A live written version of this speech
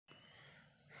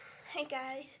Hi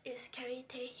guys, it's Carrie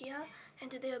Tay here,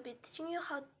 and today I will be teaching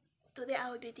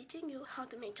you how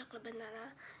to make chocolate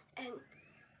banana. And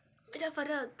without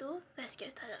further ado, let's get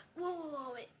started.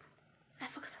 Whoa, wait! I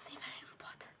forgot something very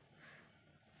important.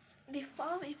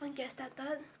 Before we even get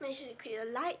started, make sure you click the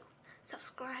like,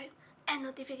 subscribe, and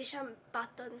notification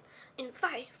button in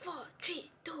 5, 4, 3,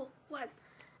 2, 1.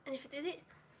 And if you did it,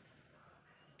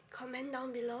 comment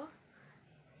down below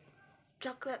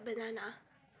chocolate banana.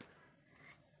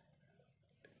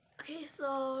 Okay,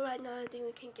 so right now I think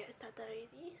we can get started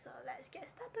already, so let's get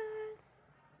started.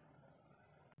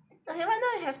 Okay, right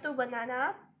now we have 2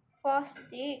 banana, 4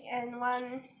 stick and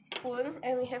 1 spoon,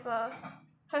 and we have a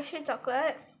Hershey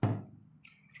chocolate.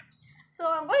 So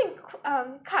I'm going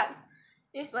to cut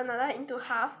this banana into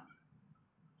half.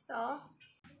 So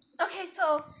okay,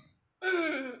 so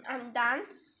I'm done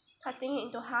cutting it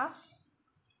into half.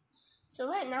 So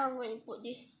right now I'm going to put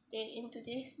this stick into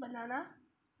this banana.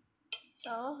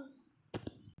 So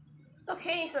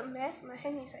okay, it's a mess. My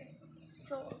hand is like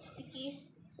so sticky.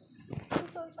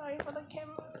 I'm so sorry for the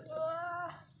camera.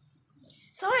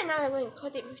 So right now I'm going to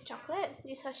coat it with chocolate.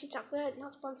 This Hershey chocolate,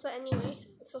 not sponsored anyway.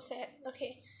 It's so sad.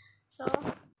 Okay, so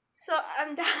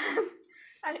I'm done.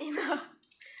 I'm in a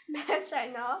mess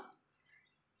right now.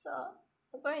 So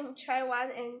I'm going to try one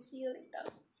and see you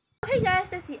later. Okay guys,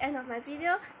 that's the end of my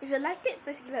video. If you liked it,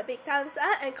 please give it a big thumbs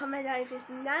up and comment down if it's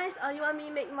nice or you want me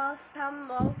to make some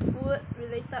more food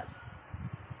related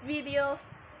videos.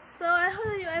 So I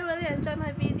hope you really enjoyed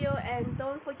my video, and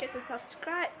don't forget to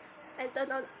subscribe and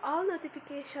turn on all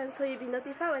notifications so you'll be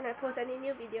notified when I post any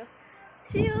new videos.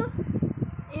 See you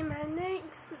in my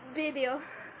next video.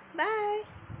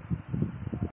 Bye!